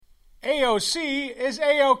AOC is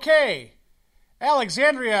A-OK.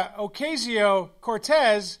 Alexandria Ocasio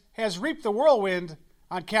Cortez has reaped the whirlwind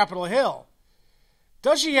on Capitol Hill.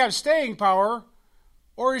 Does she have staying power,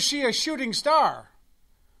 or is she a shooting star?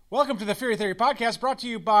 Welcome to the Fear Theory Podcast, brought to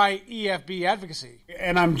you by EFB Advocacy.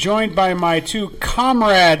 And I'm joined by my two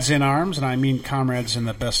comrades in arms, and I mean comrades in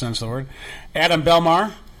the best sense of the word, Adam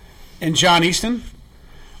Belmar and John Easton.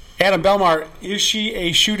 Adam Belmar, is she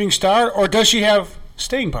a shooting star, or does she have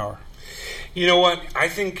staying power? You know what? I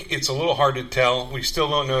think it's a little hard to tell. We still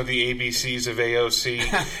don't know the ABCs of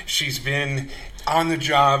AOC. She's been on the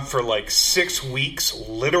job for like 6 weeks,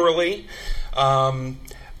 literally. I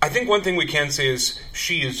think one thing we can say is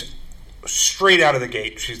she is straight out of the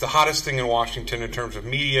gate. She's the hottest thing in Washington in terms of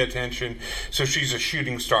media attention, so she's a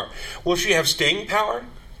shooting star. Will she have staying power?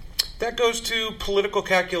 That goes to political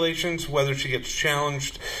calculations, whether she gets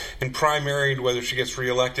challenged and primaried, whether she gets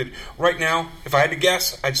reelected. Right now, if I had to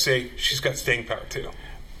guess, I'd say she's got staying power too.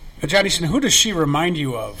 John Easton, who does she remind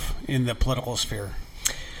you of in the political sphere?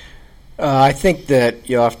 I think that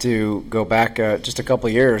you'll have to go back just a couple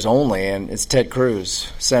of years only, and it's Ted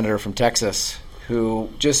Cruz, senator from Texas, who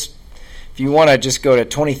just, if you want to just go to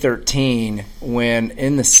 2013, when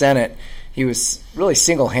in the Senate, he was really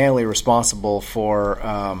single-handedly responsible for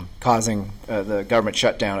causing the government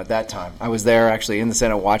shutdown at that time. I was there actually in the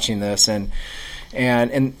Senate watching this, and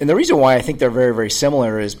the reason why I think they're very, very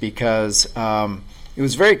similar is because it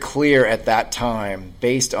was very clear at that time,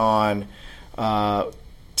 based on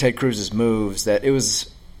Ted Cruz's moves, that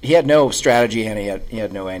he had no strategy and he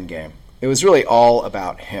had no end game. It was really all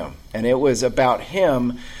about him, and it was about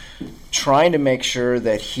him trying to make sure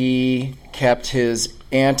that he kept his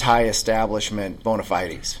anti-establishment bona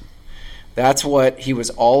fides. That's what he was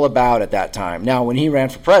all about at that time. Now, when he ran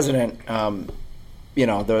for president,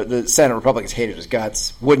 the Senate Republicans hated his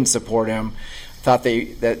guts, wouldn't support him, thought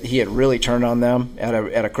that he had really turned on them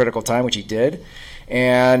at a critical time, which he did.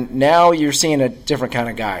 And now you're seeing a different kind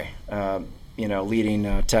of guy,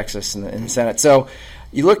 leading Texas in the Senate. So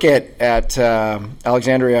you look at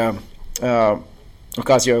Alexandria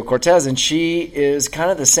Ocasio Cortez, and she is kind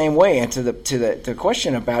of the same way. And to the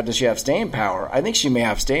question about does she have staying power, I think she may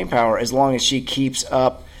have staying power as long as she keeps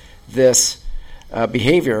up this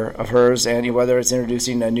behavior of hers, and whether it's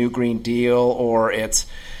introducing a new Green Deal or it's,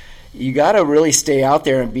 you got to really stay out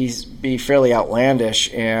there and be fairly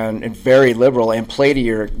outlandish and very liberal and play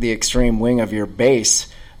to the extreme wing of your base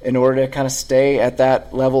in order to kind of stay at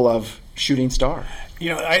that level of shooting star.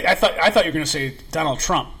 I thought you were going to say Donald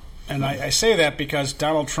Trump. And I say that because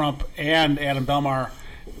Donald Trump and Adam Belmar,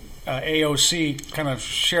 AOC, kind of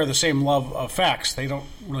share the same love of facts. They don't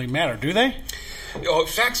really matter, do they?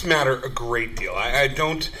 Facts matter a great deal. I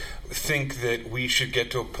don't think that we should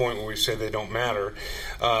get to a point where we say they don't matter.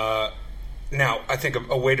 Now, I think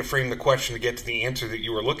a way to frame the question to get to the answer that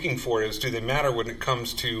you were looking for is, do they matter when it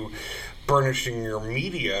comes to burnishing your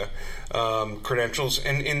media credentials?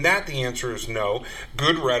 And in that, the answer is no.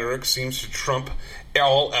 Good rhetoric seems to trump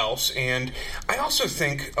all else. And I also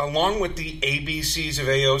think, along with the ABCs of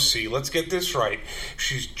AOC, let's get this right,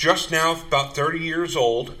 she's just now about 30 years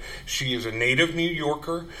old. She is a native New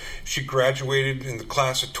Yorker. She graduated in the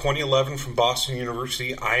class of 2011 from Boston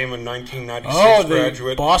University. I am a 1996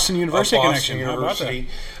 graduate. Boston University of connection. University.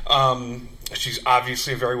 She's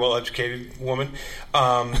obviously a very well-educated woman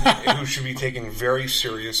who should be taken very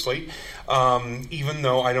seriously, even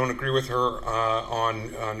though I don't agree with her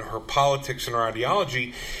on her politics and her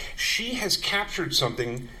ideology. She has captured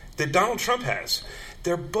something that Donald Trump has.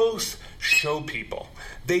 They're both show people.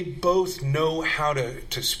 They both know how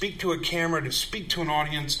to speak to a camera, to speak to an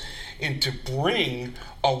audience, and to bring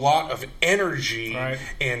a lot of energy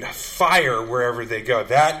and fire wherever they go.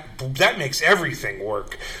 That makes everything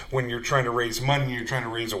work when you're trying to raise money, you're trying to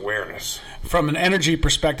raise awareness. From an energy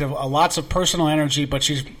perspective, lots of personal energy, but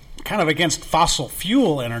she's kind of against fossil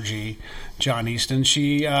fuel energy, John Easton.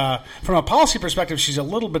 She, from a policy perspective, she's a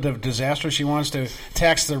little bit of a disaster. She wants to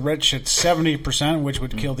tax the rich at 70%, which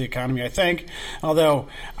would kill the economy, I think. Although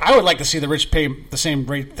I would like to see the rich pay the same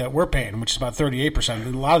rate that we're paying, which is about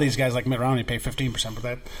 38%. A lot of these guys like Mitt Romney pay 15%,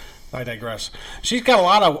 but I digress. She's got a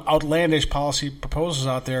lot of outlandish policy proposals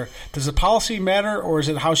out there. Does the policy matter, or is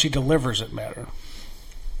it how she delivers it matter?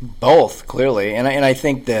 Both, clearly. And I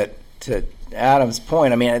think that, to Adam's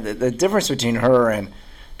point, I mean, the difference between her and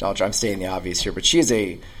Donald Trump, I'm stating the obvious here, but she is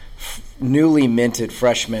a newly minted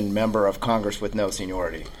freshman member of Congress with no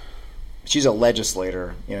seniority. She's a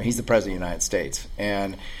legislator. He's the president of the United States.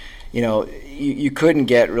 And you couldn't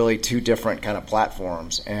get really two different kind of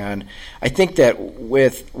platforms. And I think that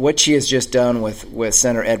with what she has just done with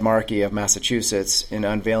Senator Ed Markey of Massachusetts in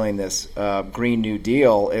unveiling this Green New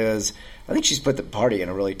Deal I think she's put the party in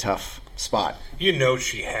a really tough spot.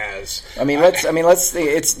 She has. Let's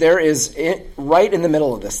think right in the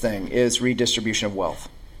middle of this thing is redistribution of wealth,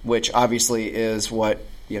 which obviously is what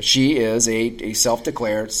she is a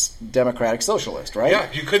self-declared democratic socialist, right?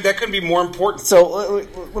 Yeah, that couldn't be more important. So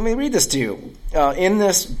let me read this to you. In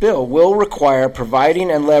this bill, will require providing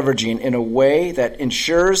and leveraging in a way that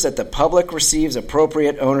ensures that the public receives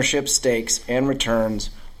appropriate ownership stakes and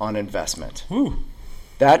returns on investment. Ooh.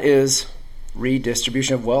 That is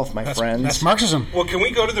redistribution of wealth, my friends. That's Marxism. Well, can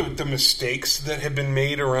we go to the mistakes that have been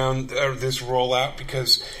made around this rollout?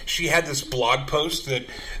 Because she had this blog post that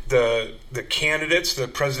the candidates, the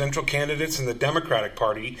presidential candidates in the Democratic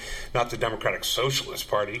Party, not the Democratic Socialist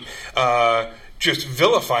Party, just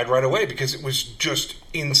vilified right away because it was just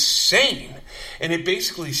insane. And it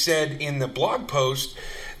basically said in the blog post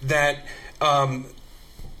that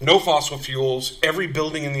no fossil fuels. Every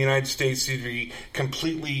building in the United States needs to be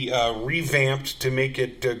completely revamped to make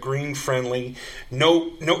it green friendly.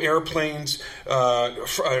 No airplanes.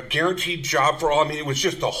 A guaranteed job for all. It was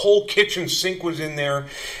just the whole kitchen sink was in there,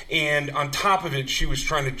 and on top of it, she was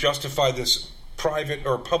trying to justify this private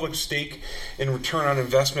or public stake in return on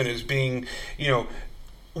investment as being,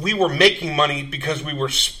 we were making money because we were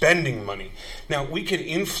spending money. Now, we can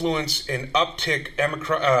influence and uptick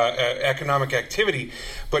economic activity,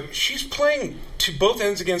 but she's playing to both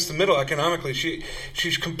ends against the middle economically.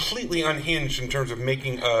 She's completely unhinged in terms of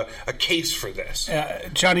making a case for this.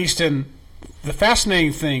 John Easton, the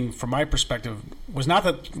fascinating thing from my perspective was not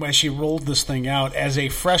that when she rolled this thing out as a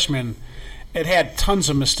freshman, it had tons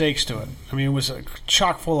of mistakes to it. It was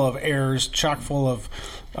chock full of errors, chock full of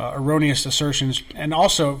erroneous assertions, and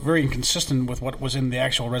also very inconsistent with what was in the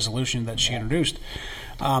actual resolution that she introduced.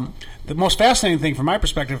 The most fascinating thing from my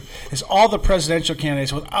perspective is all the presidential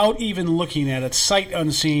candidates, without even looking at it, sight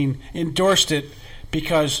unseen, endorsed it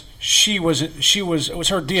because it was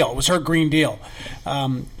her deal. It was her Green Deal.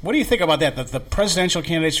 What do you think about that? That the presidential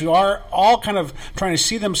candidates who are all kind of trying to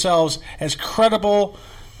see themselves as credible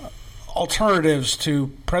alternatives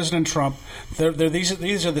to President Trump.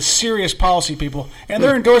 These are the serious policy people, and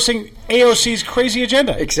they're endorsing AOC's crazy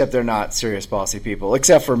agenda. Except they're not serious policy people,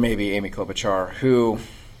 except for maybe Amy Klobuchar, who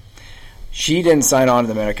she didn't sign on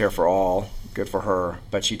to the Medicare for All. Good for her,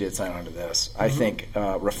 but she did sign on to this. I think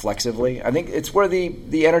reflexively. I think it's where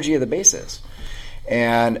the energy of the base is.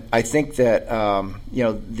 And I think that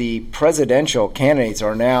the presidential candidates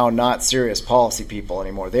are now not serious policy people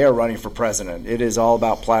anymore. They are running for president. It is all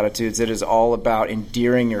about platitudes. It is all about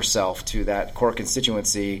endearing yourself to that core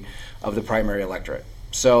constituency of the primary electorate.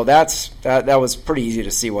 So that was pretty easy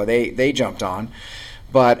to see why they jumped on.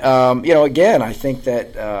 But again, I think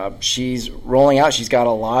that she's rolling out. She's got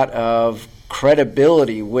a lot of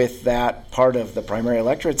credibility with that part of the primary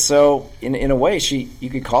electorate. So in a way, you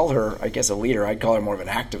could call her, I guess, a leader. I'd call her more of an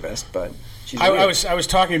activist, but she's a leader. I was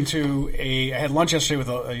talking to I had lunch yesterday with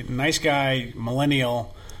a nice guy,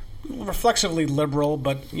 millennial, reflexively liberal,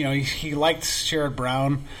 but he liked Sherrod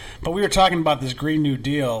Brown. But we were talking about this Green New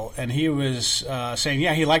Deal, and he was saying,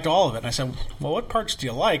 he liked all of it. And I said, well, what parts do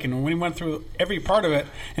you like? And when he went through every part of it,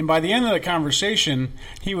 and by the end of the conversation,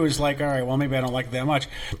 he was like, all right, well, maybe I don't like it that much.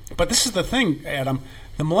 But this is the thing, Adam.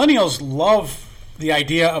 The millennials love the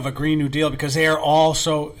idea of a Green New Deal because they are all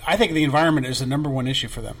so. I think the environment is the number one issue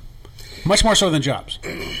for them, much more so than jobs.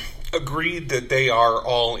 Agreed that they are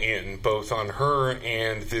all in, both on her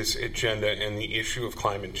and this agenda and the issue of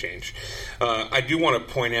climate change. I do want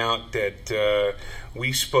to point out that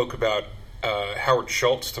we spoke about Howard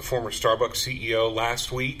Schultz, the former Starbucks CEO,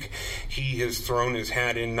 last week. He has thrown his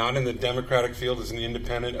hat in, not in the Democratic field as an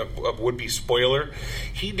independent, a would-be spoiler.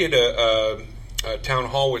 He did a town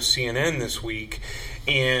hall with CNN this week,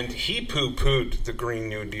 and he poo-pooed the Green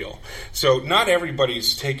New Deal. So not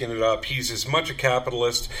everybody's taken it up. He's as much a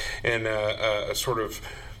capitalist and a sort of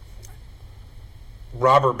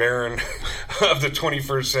robber baron of the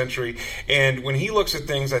 21st century. And when he looks at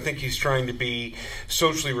things, I think he's trying to be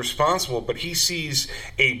socially responsible, but he sees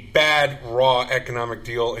a bad, raw economic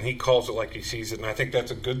deal, and he calls it like he sees it. And I think that's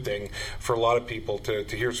a good thing for a lot of people to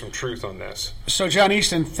hear some truth on this. So, John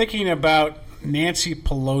Easton, thinking about Nancy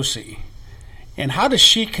Pelosi, and how does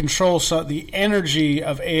she control the energy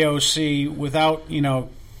of AOC without,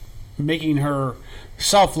 making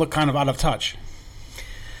herself look kind of out of touch?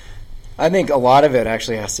 I think a lot of it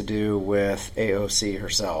actually has to do with AOC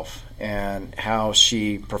herself and how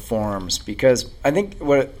she performs, because I think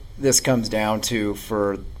what this comes down to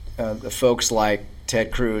for the folks like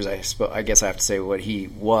Ted Cruz, I guess I have to say what he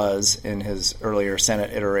was in his earlier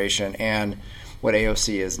Senate iteration and what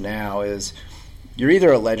AOC is now is you're either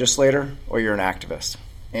a legislator or you're an activist.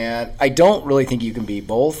 And I don't really think you can be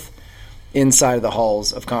both inside of the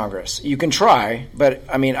halls of Congress. You can try, but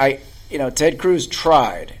I mean, Ted Cruz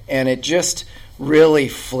tried, and it just really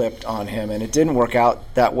flipped on him, and it didn't work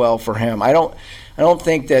out that well for him. I don't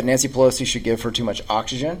think that Nancy Pelosi should give her too much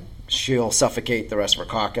oxygen. She'll suffocate the rest of her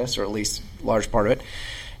caucus, or at least a large part of it.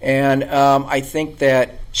 And I think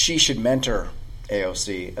that she should mentor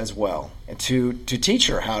AOC as well, and to teach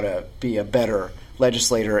her how to be a better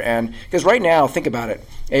legislator. And because right now, think about it,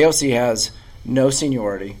 AOC has no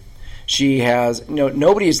seniority. She has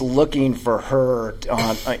nobody's looking for her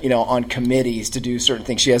on committees to do certain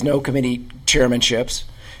things. She has no committee chairmanships.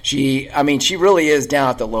 She really is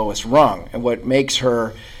down at the lowest rung. And what makes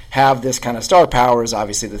her have this kind of star power is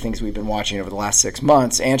obviously the things we've been watching over the last 6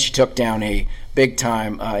 months. And she took down a big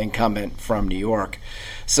time incumbent from New York.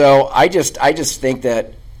 So I just think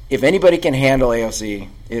that if anybody can handle AOC,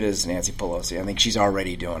 it is Nancy Pelosi. I think she's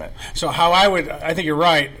already doing it. So I think you're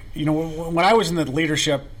right. When I was in the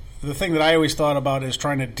leadership, the thing that I always thought about is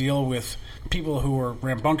trying to deal with people who were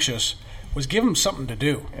rambunctious was give them something to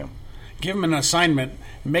do. Yeah. Give them an assignment,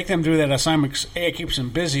 make them do that assignment. A, it keeps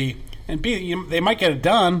them busy, and B, they might get it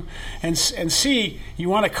done, and C, you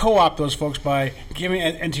want to co-opt those folks by giving.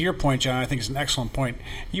 And to your point, John, I think it's an excellent point.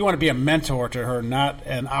 You want to be a mentor to her, not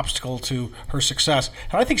an obstacle to her success.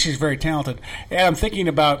 And I think she's very talented. And I'm thinking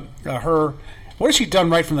about her. What has she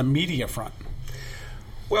done right from the media front?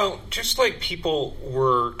 Well, just like people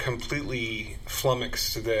were completely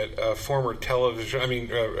flummoxed that a former television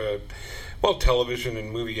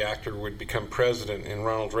and movie actor would become president in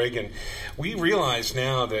Ronald Reagan, we realize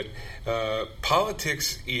now that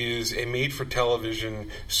politics is a made-for-television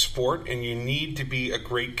sport, and you need to be a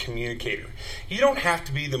great communicator. You don't have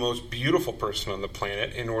to be the most beautiful person on the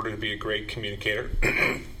planet in order to be a great communicator.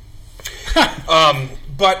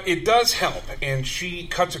 But it does help, and she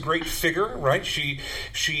cuts a great figure, right? She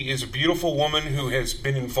is a beautiful woman who has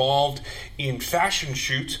been involved in fashion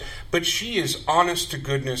shoots, but she is honest to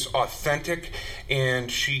goodness, authentic,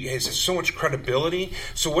 and she has so much credibility.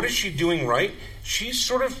 So what is she doing right? She's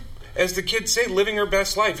sort of, as the kids say, living her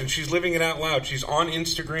best life, and she's living it out loud. She's on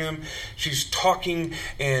Instagram. She's talking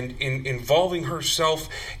and involving herself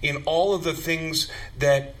in all of the things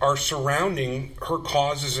that are surrounding her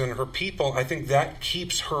causes and her people. I think that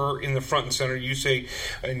keeps her in the front and center. You say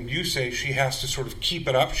she has to sort of keep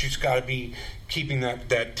it up. She's got to be keeping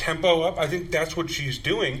that tempo up. I think that's what she's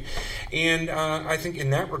doing. And I think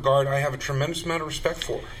in that regard, I have a tremendous amount of respect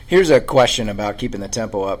for her. Here's a question about keeping the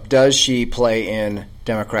tempo up. Does she play in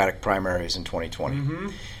Democratic primaries in 2020?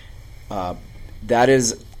 Mm-hmm. That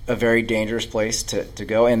is a very dangerous place to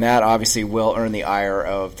go, and that obviously will earn the ire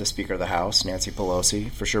of the Speaker of the House, Nancy Pelosi,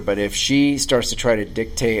 for sure. But if she starts to try to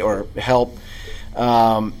dictate or help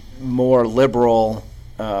more liberal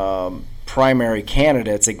primary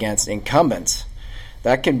candidates against incumbents,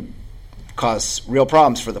 that can cause real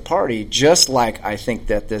problems for the party, just like I think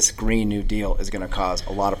that this Green New Deal is going to cause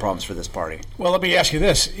a lot of problems for this party. Well, let me ask you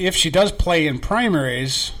this. If she does play in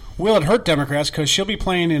primaries, will it hurt Democrats? Because she'll be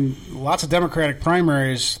playing in lots of Democratic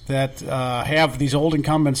primaries that have these old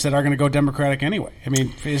incumbents that are going to go Democratic anyway. I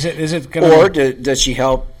mean, is it going to... Or does she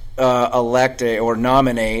help elect or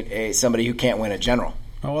nominate somebody who can't win a general?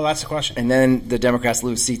 Oh, well, that's the question. And then the Democrats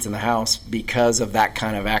lose seats in the House because of that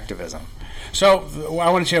kind of activism. So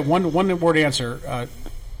I want to have one word answer: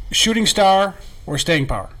 shooting star or staying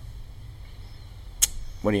power.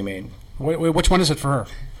 What do you mean? Which one is it for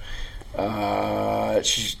her?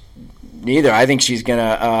 She's neither. I think she's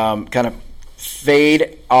gonna kind of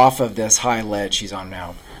fade off of this high lead she's on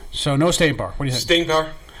now. So no staying power. What do you think? Staying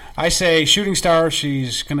power. I say shooting star.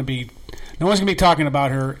 She's going to be. No one's going to be talking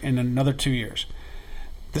about her in another 2 years.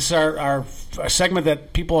 This is our segment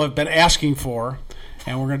that people have been asking for,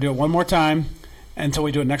 and we're going to do it one more time until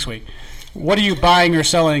we do it next week. What are you buying or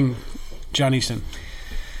selling, John Easton?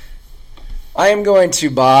 I am going to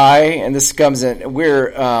buy, and this comes in,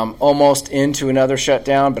 we're almost into another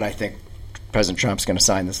shutdown, but I think President Trump's going to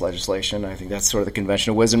sign this legislation. I think that's sort of the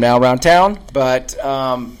conventional wisdom now around town. But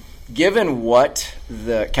given what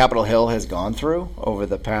the Capitol Hill has gone through over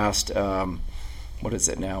the past, month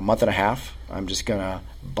and a half, I'm just going to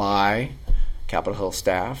buy Capitol Hill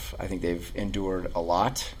staff. I think they've endured a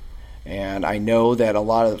lot. And I know that a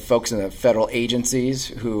lot of the folks in the federal agencies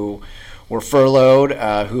who were furloughed,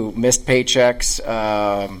 who missed paychecks,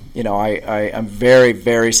 I'm very,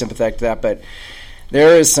 very sympathetic to that. But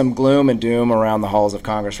there is some gloom and doom around the halls of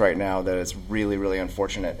Congress right now that is really, really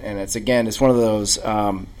unfortunate. And it's one of those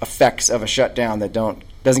effects of a shutdown that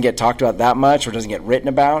doesn't get talked about that much or doesn't get written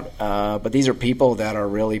about. But these are people that are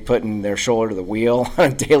really putting their shoulder to the wheel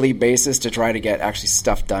on a daily basis to try to get actually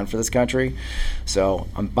stuff done for this country. So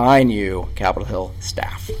I'm buying you Capitol Hill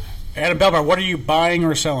staff. Adam Belbar, what are you buying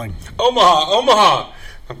or selling? Omaha.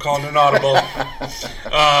 I'm calling an audible.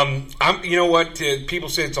 You know what? People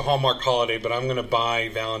say it's a Hallmark holiday, but I'm going to buy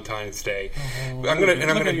Valentine's Day. Look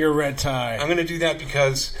at your red tie. I'm going to do that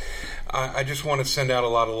because I just want to send out a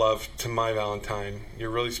lot of love to my Valentine. You're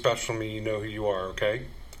really special to me. You know who you are, okay?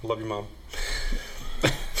 I love you, Mom.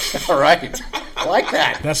 All right. I like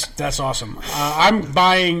that. That's awesome. I'm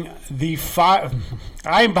buying the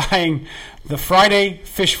Friday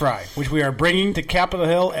fish fry, which we are bringing to Capitol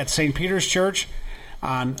Hill at St. Peter's Church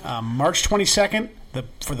on March 22nd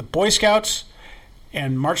for the Boy Scouts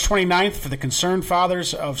and March 29th for the Concerned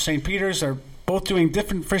Fathers of St. Peter's. They're both doing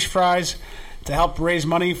different fish fries to help raise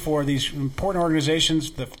money for these important organizations,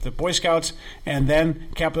 the Boy Scouts and then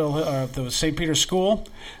the St. Peter's School.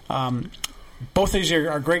 Both of these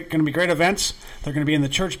are going to be great events. They're going to be in the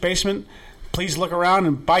church basement. Please look around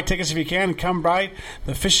and buy tickets if you can. Come by.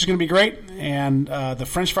 The fish is going to be great, and the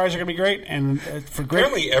French fries are going to be great. And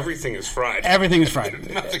apparently, everything is fried. Everything is fried.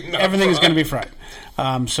 Everything is going to be fried.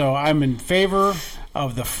 So I'm in favor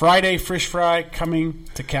of the Friday fish fry coming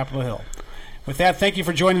to Capitol Hill. With that, thank you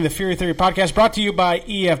for joining the Fury Theory podcast, brought to you by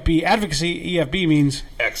EFB Advocacy. EFB means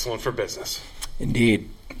excellent for business. Indeed.